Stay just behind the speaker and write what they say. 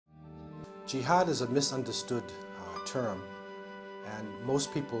Jihad is a misunderstood term, and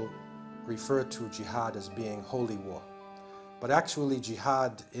most people refer to jihad as being holy war. But actually,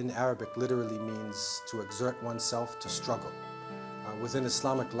 jihad in Arabic literally means to exert oneself, to struggle. Within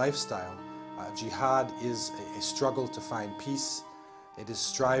Islamic lifestyle, jihad is a struggle to find peace. It is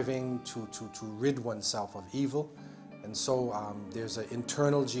striving to rid oneself of evil. And so there's an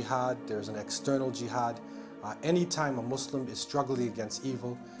internal jihad, there's an external jihad. Anytime a Muslim is struggling against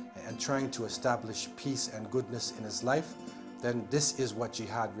evil and trying to establish peace and goodness in his life, then this is what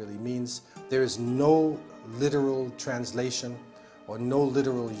jihad really means. There is no literal translation or no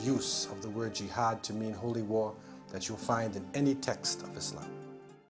literal use of the word jihad to mean holy war that you'll find in any text of Islam.